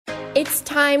It's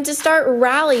time to start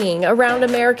rallying around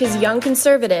America's young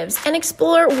conservatives and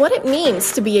explore what it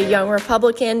means to be a young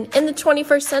Republican in the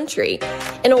 21st century.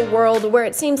 In a world where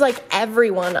it seems like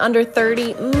everyone under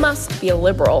 30 must be a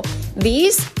liberal,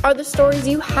 these are the stories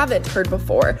you haven't heard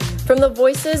before from the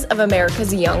voices of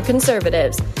America's young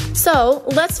conservatives. So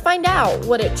let's find out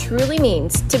what it truly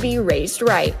means to be raised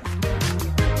right.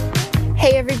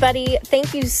 Hey everybody,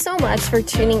 thank you so much for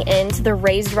tuning in to the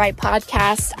Raised Right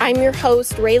podcast. I'm your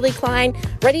host, Rayleigh Klein,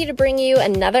 ready to bring you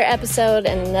another episode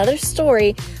and another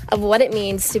story of what it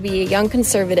means to be a young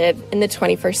conservative in the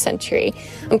 21st century.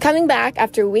 I'm coming back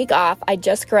after a week off. I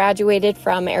just graduated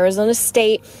from Arizona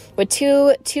State with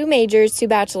two majors, 2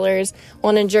 bachelors,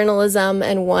 one in journalism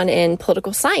and one in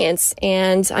political science.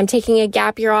 And I'm taking a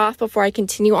gap year off before I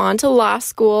continue on to law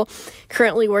school,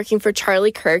 currently working for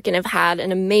Charlie Kirk, and have had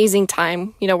an amazing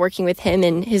time, working with him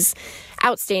and his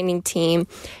outstanding team.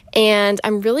 And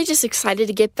I'm really just excited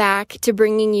to get back to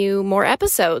bringing you more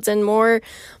episodes and more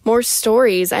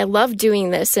stories. I love doing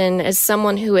this. And as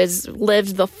someone who has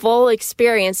lived the full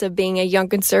experience of being a young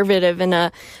conservative in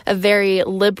a very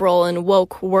liberal and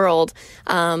woke world,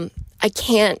 I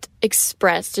can't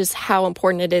express just how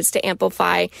important it is to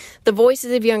amplify the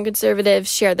voices of young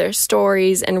conservatives, share their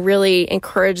stories, and really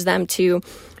encourage them to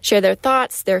share their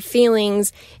thoughts, their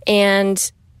feelings,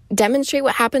 and demonstrate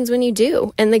what happens when you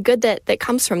do and the good that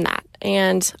comes from that.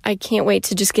 And I can't wait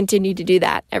to just continue to do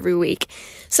that every week.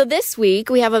 So this week,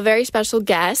 we have a very special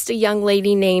guest, a young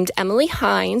lady named Emily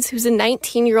Hines, who's a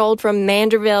 19-year-old from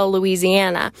Manderville,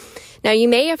 Louisiana. Now, you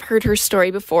may have heard her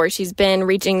story before. She's been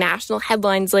reaching national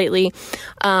headlines lately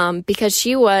because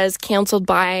she was canceled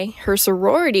by her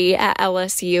sorority at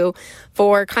LSU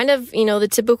for kind of, the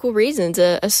typical reasons,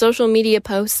 a social media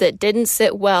post that didn't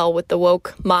sit well with the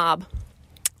woke mob.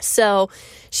 So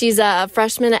she's a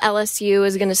freshman at LSU,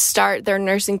 is going to start their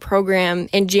nursing program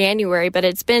in January, but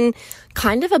it's been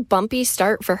kind of a bumpy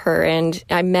start for her. And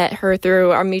I met her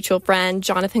through our mutual friend,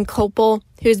 Jonathan Copel,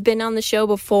 who's been on the show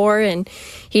before, and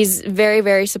he's very,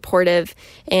 very supportive.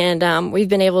 And we've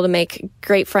been able to make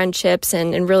great friendships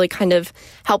and really kind of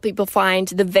help people find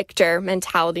the victor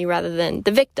mentality rather than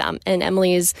the victim. And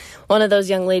Emily is one of those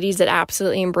young ladies that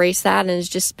absolutely embrace that and has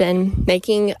just been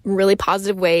making really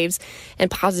positive waves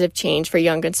and positive change for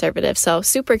young conservatives. So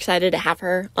super excited to have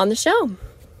her on the show.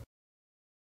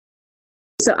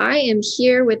 So I am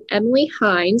here with Emily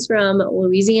Hines from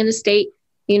Louisiana State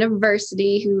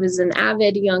University, who is an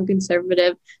avid young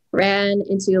conservative, ran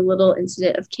into a little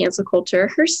incident of cancel culture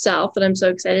herself. And I'm so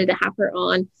excited to have her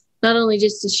on, not only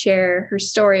just to share her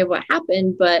story of what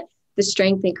happened, but the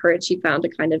strength and courage she found to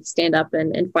kind of stand up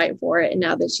and fight for it. And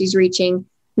now that she's reaching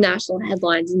national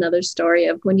headlines, another story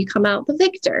of when you come out the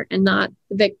victor and not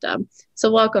the victim.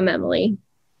 So welcome, Emily.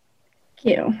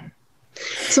 Thank you.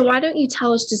 So why don't you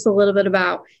tell us just a little bit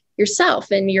about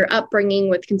yourself and your upbringing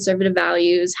with conservative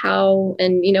values, how,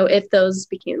 and, if those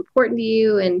became important to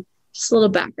you, and just a little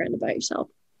background about yourself.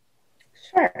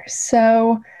 Sure.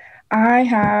 So I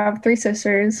have 3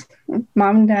 sisters,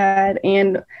 mom and dad,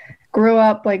 and grew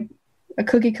up like a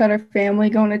cookie cutter family,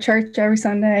 going to church every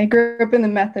Sunday. I grew up in the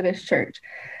Methodist church.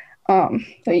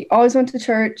 I always went to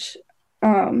church.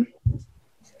 I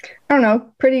don't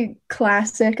know, pretty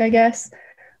classic, I guess.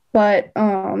 But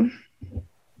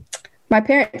my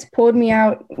parents pulled me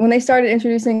out when they started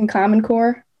introducing Common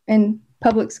Core in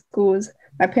public schools.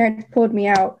 My parents pulled me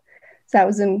out. So that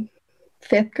was in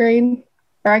 5th grade,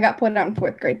 or I got pulled out in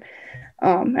 4th grade.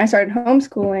 I started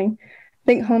homeschooling. I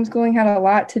think homeschooling had a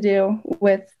lot to do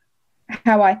with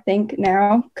how I think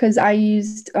now, because I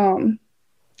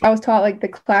was taught like the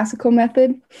classical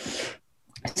method.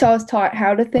 So I was taught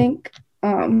how to think,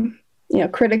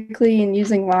 critically and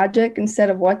using logic instead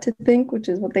of what to think, which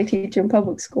is what they teach in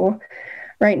public school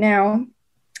right now.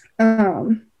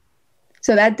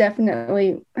 So that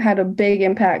definitely had a big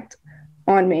impact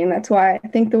on me, and that's why I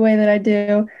think the way that I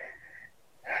do.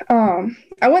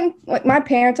 I wouldn't, like, my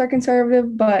parents are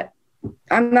conservative, but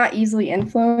I'm not easily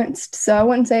influenced, so I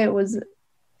wouldn't say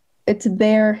it's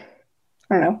their,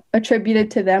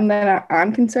 attributed to them that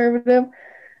I'm conservative.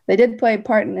 They did play a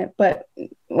part in it, but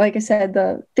like I said,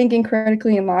 the thinking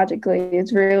critically and logically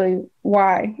is really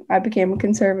why I became a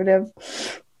conservative.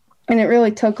 And it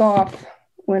really took off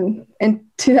when in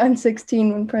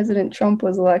 2016, when President Trump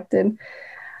was elected.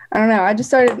 I don't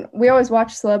know. We always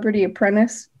watch Celebrity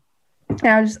Apprentice.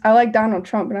 And I like Donald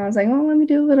Trump, and I was like, well, let me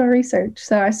do a little research.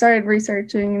 So I started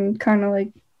researching and kind of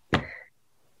like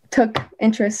took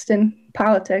interest in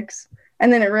politics.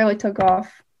 And then it really took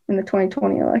off in the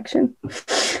 2020 election.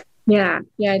 Yeah.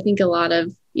 I think a lot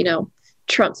of,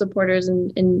 Trump supporters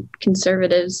and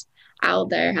conservatives out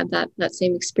there had that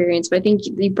same experience. But I think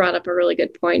you brought up a really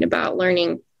good point about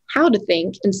learning how to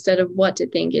think instead of what to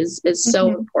think is so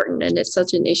important. And it's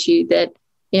such an issue that,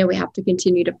 we have to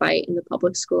continue to fight in the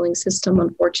public schooling system,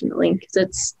 unfortunately,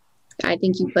 because I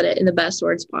think you put it in the best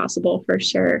words possible for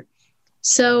sure.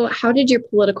 So how did your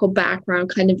political background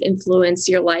kind of influence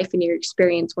your life and your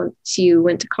experience once you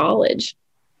went to college?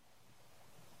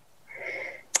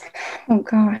 Oh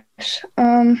gosh.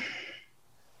 I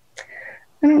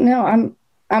don't know.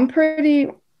 I'm pretty,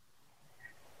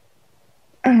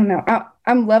 I don't know.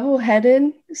 I'm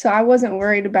level-headed, so I wasn't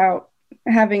worried about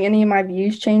having any of my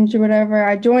views changed or whatever.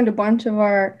 I joined a bunch of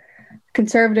our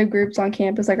conservative groups on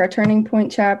campus, like our Turning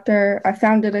Point chapter. I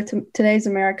founded a Today's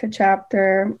America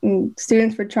chapter, and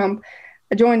Students for Trump.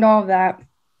 I joined all of that.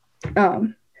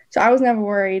 So I was never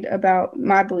worried about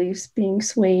my beliefs being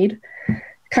swayed.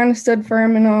 Kind of stood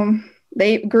firm in them.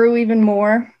 They grew even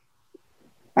more,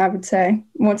 I would say,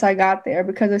 once I got there,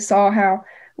 because I saw how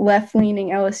left-leaning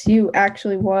LSU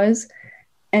actually was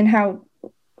and how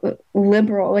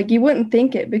liberal. Like, you wouldn't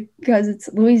think it because it's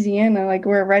Louisiana. Like,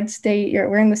 we're a red state.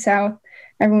 We're in the South.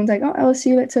 Everyone's like, oh,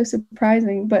 LSU, that's so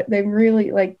surprising. But they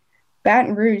really, like,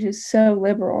 Baton Rouge is so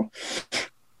liberal.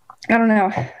 I don't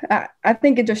know. I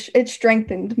think it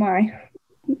strengthened my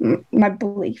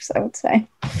beliefs, I would say.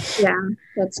 Yeah,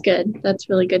 that's good. That's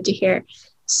really good to hear.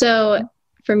 So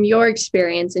from your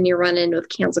experience and your run-in with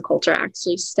cancel culture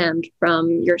actually stemmed from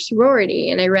your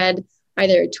sorority. And I read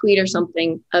either a tweet or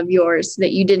something of yours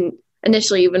that you didn't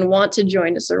initially even want to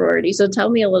join a sorority. So tell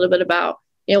me a little bit about,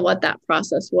 what that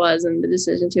process was and the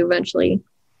decision to eventually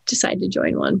decide to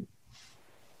join one.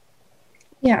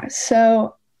 Yeah,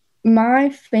 so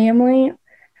my family,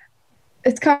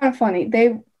 it's kind of funny.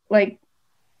 I'm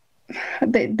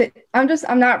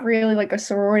not really like a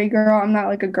sorority girl. I'm not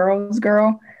like a girl's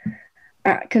girl,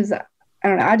 because I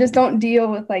don't know. I just don't deal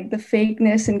with like the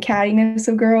fakeness and cattiness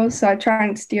of girls. So I try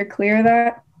and steer clear of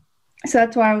that. So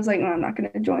that's why I was like, no, I'm not going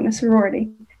to join a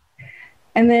sorority.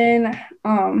 And then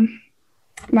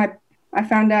I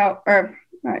found out, or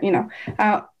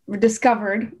I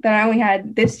discovered that I only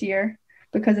had this year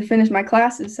because I finished my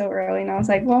classes so early. And I was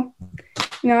like, well,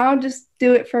 I'll just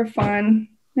do it for fun.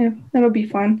 It'll be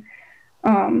fun.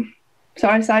 So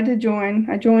I decided to join.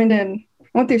 I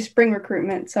went through spring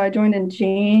recruitment. So I joined in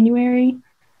January.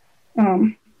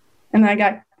 And then I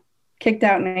got kicked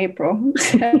out in April.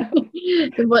 So,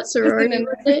 what sorority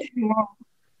was it?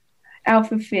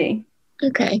 Alpha Phi.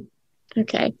 Okay.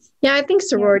 Yeah, I think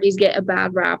sororities get a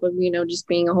bad rap of, just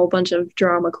being a whole bunch of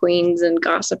drama queens and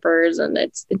gossipers, and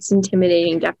it's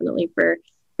intimidating definitely for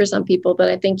some people.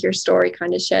 But I think your story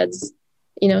kind of sheds,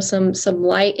 some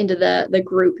light into the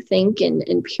group think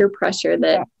and peer pressure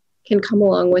that can come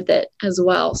along with it as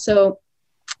well. So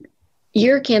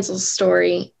your cancel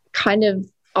story kind of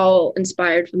all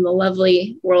inspired from the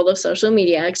lovely world of social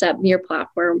media, except your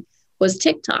platform was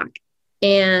TikTok.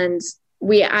 And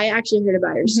I actually heard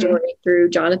about your story through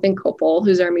Jonathan Koppel,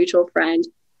 who's our mutual friend.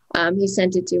 He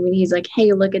sent it to me and he's like,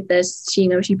 hey, look at this. She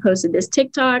posted this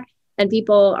TikTok and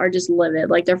people are just livid.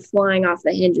 Like, they're flying off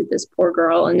the hinge at this poor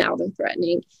girl. And now they're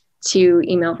threatening to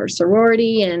email her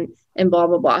sorority and blah,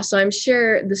 blah, blah. So I'm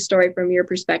sure the story from your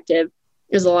perspective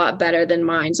is a lot better than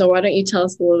mine. So why don't you tell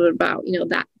us a little bit about,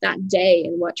 that day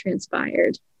and what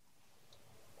transpired?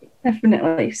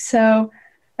 Definitely. So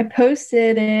I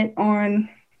posted it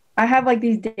I have like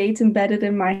these dates embedded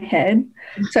in my head.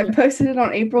 So I posted it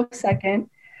on April 2nd.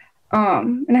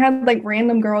 And I had like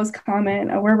random girls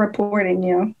comment, we're reporting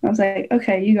you. I was like,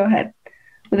 okay, you go ahead.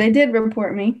 But they did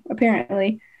report me,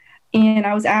 apparently. And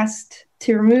I was asked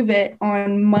to remove it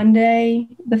on Monday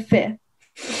the 5th.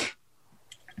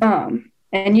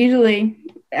 And usually,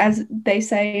 as they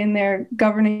say in their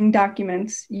governing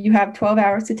documents, you have 12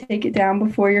 hours to take it down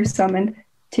before you're summoned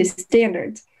to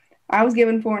standards. I was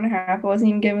given 4.5. I wasn't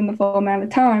even given the full amount of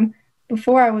time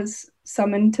before I was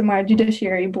summoned to my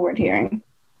judiciary board hearing.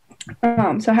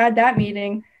 So I had that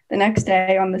meeting the next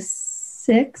day on the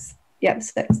 6th. Yeah, the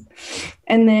 6th.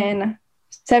 And then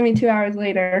 72 hours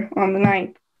later, on the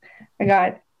 9th, I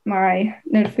got my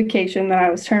notification that I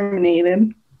was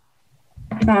terminated.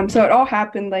 So it all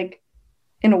happened like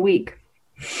in a week,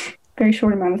 very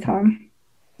short amount of time.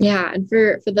 Yeah. And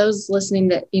for those listening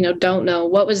that, don't know,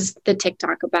 what was the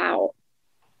TikTok about?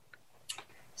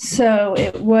 So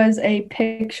it was a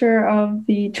picture of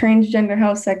the transgender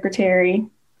health secretary,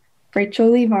 Rachel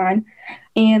Levine,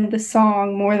 and the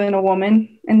song More Than a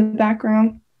Woman in the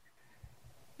background.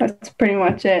 That's pretty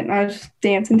much it. And I was just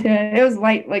dancing to it. It was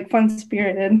light, like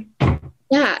fun-spirited.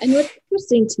 Yeah. And what's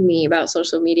interesting to me about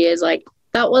social media is like,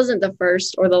 that wasn't the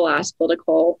first or the last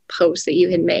political post that you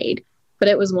had made. but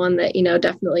it was one that,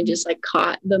 definitely just like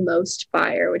caught the most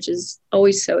fire, which is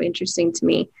always so interesting to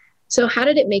me. So how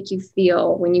did it make you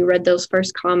feel when you read those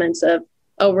first comments of,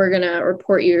 oh, we're going to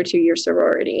report you to your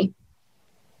sorority?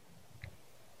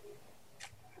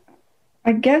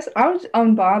 I guess I was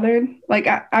unbothered. Like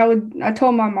I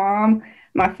told my mom,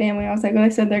 my family, I was like, oh, they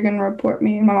said they're going to report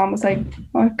me. And my mom was like,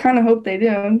 well, I kind of hope they do.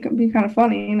 It'd be kind of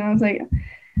funny. And I was like,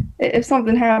 if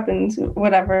something happens,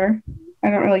 whatever, I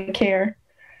don't really care.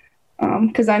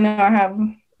 Because I know I have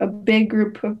a big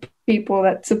group of people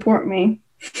that support me.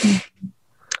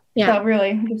 Yeah. So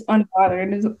really, just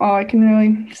unbothered is all I can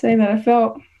really say that I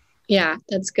felt. Yeah,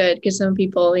 that's good. Because some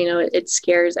people, it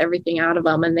scares everything out of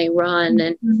them and they run.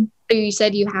 And so you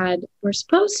said we're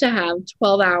supposed to have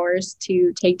 12 hours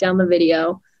to take down the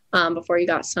video before you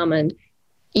got summoned.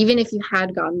 Even if you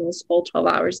had gotten those full 12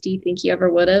 hours, do you think you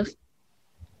ever would have?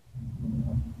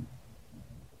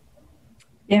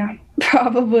 Yeah,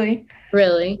 probably.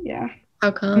 Really? Yeah.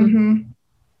 How come?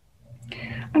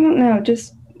 I don't know.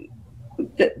 Just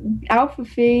the Alpha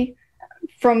Phi,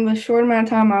 from the short amount of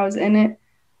time I was in it,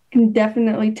 can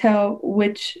definitely tell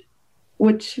which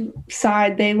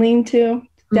side they lean to.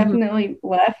 Definitely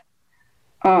left.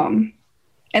 And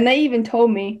they even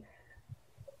told me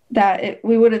that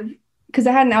we would have, because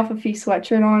I had an Alpha Phi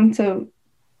sweatshirt on, so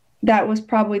that was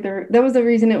probably that was the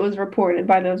reason it was reported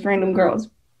by those random girls.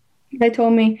 They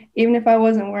told me even if I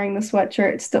wasn't wearing the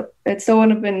sweatshirt, it still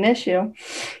wouldn't have been an issue.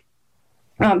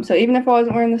 So even if I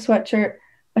wasn't wearing the sweatshirt,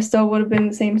 I still would have been in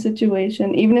the same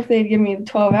situation. Even if they'd given me the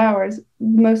 12 hours,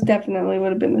 most definitely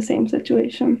would have been the same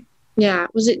situation. Yeah.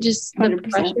 Was it just 100%. The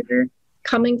pressure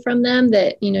coming from them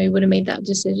that, you would have made that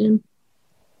decision?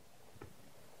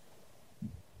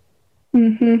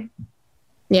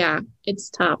 Yeah, it's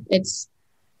tough. It's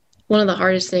one of the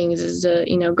hardest things is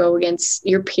to, go against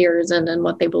your peers and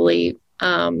what they believe.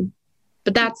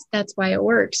 But that's why it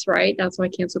works, right? That's why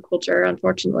cancel culture,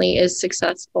 unfortunately, is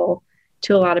successful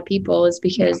to a lot of people, is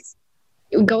because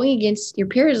going against your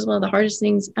peers is one of the hardest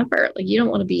things ever. Like, you don't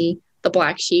want to be the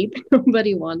black sheep.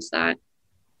 Nobody wants that.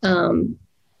 But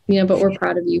we're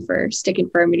proud of you for sticking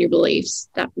firm in your beliefs,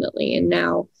 definitely. And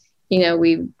now,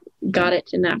 we've got it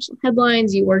to national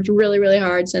headlines. You worked really, really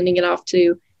hard sending it off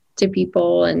to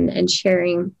people and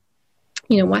sharing,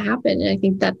 what happened. And I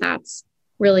think that's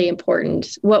really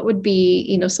important. What would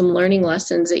be, some learning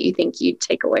lessons that you think you'd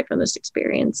take away from this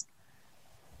experience?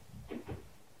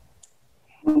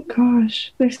 Oh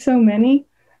gosh, there's so many.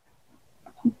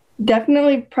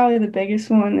 Definitely probably the biggest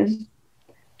one is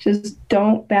just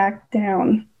don't back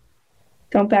down.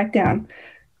 Don't back down.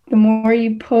 The more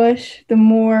you push, the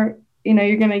more,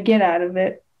 you're going to get out of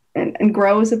it and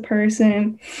grow as a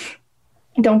person.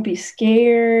 Don't be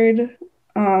scared.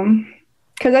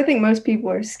 Because I think most people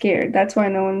are scared. That's why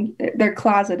they're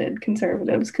closeted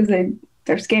conservatives, because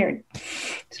they're scared.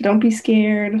 So don't be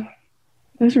scared.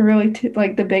 Those are really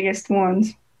the biggest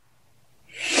ones.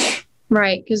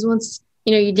 Right. Because once,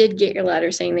 you did get your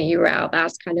letter saying that you were out,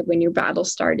 that's kind of when your battle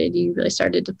started. You really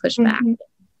started to push back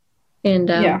and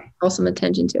call some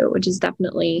attention to it, which is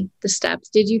definitely the steps.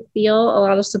 Did you feel a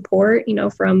lot of support,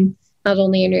 from not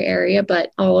only in your area,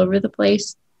 but all over the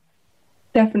place?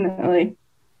 Definitely.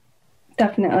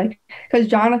 Because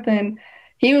Jonathan,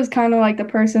 he was kind of like the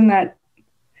person that,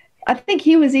 I think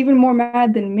he was even more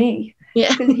mad than me.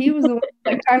 Yeah. Because he was the one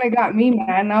that kind of got me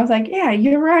mad. And I was like, yeah,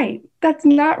 you're right. That's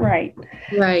not right.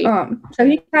 Right. So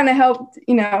he kind of helped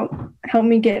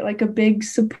me get like a big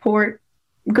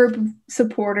group of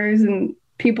supporters and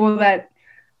people that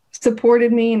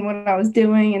supported me and what I was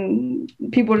doing,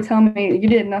 and people to tell me you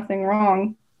did nothing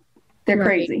wrong. They're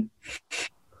crazy.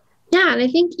 Yeah. And I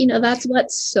think, that's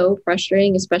what's so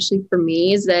frustrating, especially for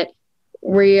me, is that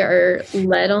we are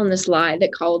led on this lie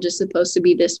that college is supposed to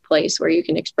be this place where you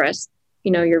can express,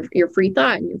 your free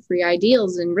thought and your free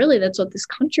ideals. And really that's what this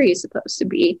country is supposed to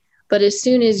be. But as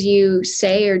soon as you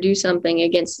say or do something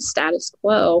against the status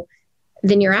quo,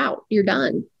 then you're out, you're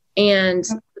done. And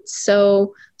it's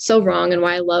so wrong. And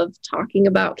why I love talking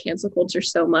about cancel culture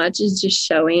so much is just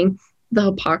showing the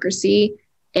hypocrisy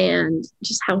and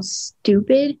just how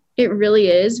stupid it really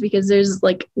is, because there's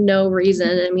no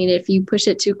reason. I mean, if you push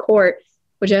it to court,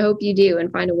 which I hope you do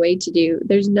and find a way to do,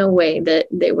 there's no way that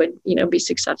they would, be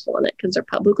successful in it, because they're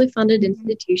publicly funded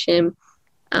institution.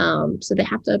 So they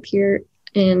have to appear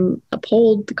and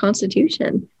uphold the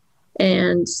Constitution.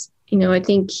 And, I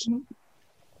think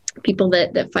people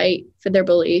that fight for their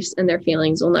beliefs and their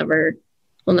feelings will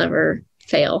never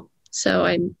fail.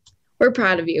 So we're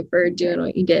proud of you for doing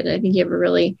what you did. I think you have a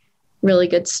really, really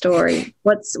good story.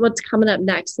 What's coming up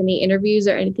next? Any interviews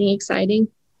or anything exciting?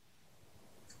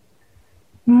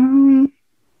 I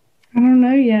don't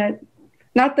know yet.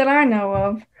 Not that I know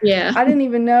of. Yeah. I didn't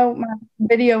even know my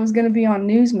video was going to be on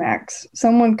Newsmax.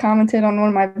 Someone commented on one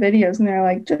of my videos and they're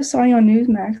like, just saw you on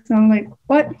Newsmax. And I'm like,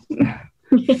 what? Yeah.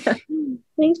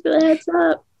 Thanks for the heads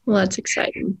up. Well, that's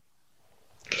exciting.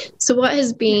 So what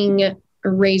has being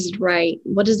raised right,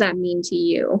 what does that mean to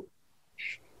you?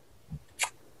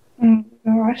 Oh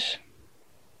gosh.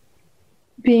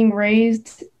 Being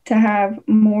raised to have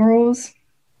morals,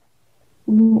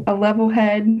 a level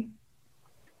head,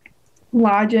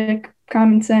 logic,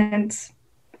 common sense.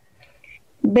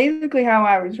 Basically how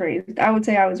I was raised. I would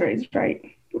say I was raised right.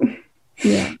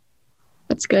 Yeah.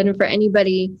 That's good. And for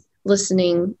anybody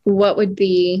listening, what would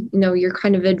be, your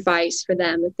kind of advice for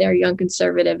them if they're young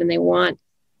conservative and they want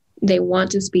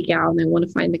to speak out and they want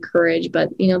to find the courage, but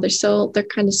they're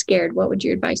kind of scared. What would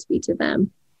your advice be to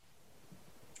them?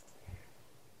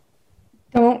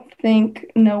 Don't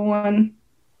think no one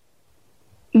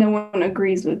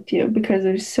agrees with you, because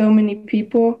there's so many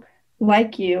people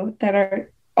like you that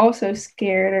are also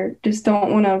scared or just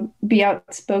don't want to be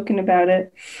outspoken about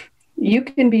it. You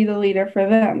can be the leader for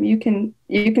them. You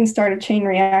can start a chain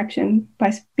reaction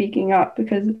by speaking up,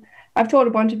 because I've told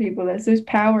a bunch of people this. There's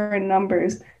power in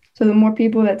numbers. So the more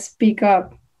people that speak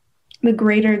up, the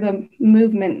greater the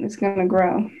movement is going to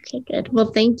grow. Okay, good.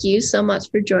 Well, thank you so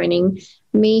much for joining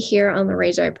me here on the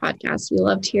Raised Right podcast. We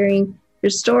loved hearing your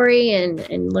story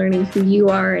and learning who you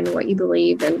are and what you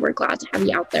believe. And we're glad to have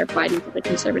you out there fighting for the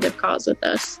conservative cause with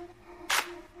us.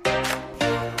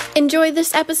 Enjoy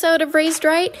this episode of Raised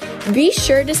Right? Be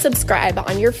sure to subscribe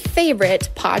on your favorite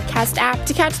podcast app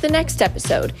to catch the next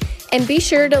episode. And be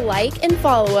sure to like and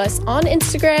follow us on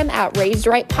Instagram at Raised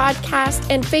Right Podcast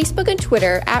and Facebook and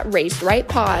Twitter at Raised Right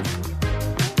Pod.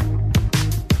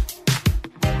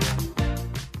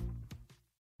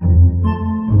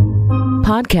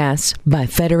 Podcasts by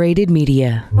Federated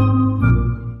Media.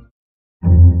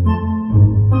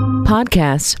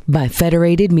 Podcasts by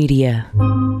Federated Media.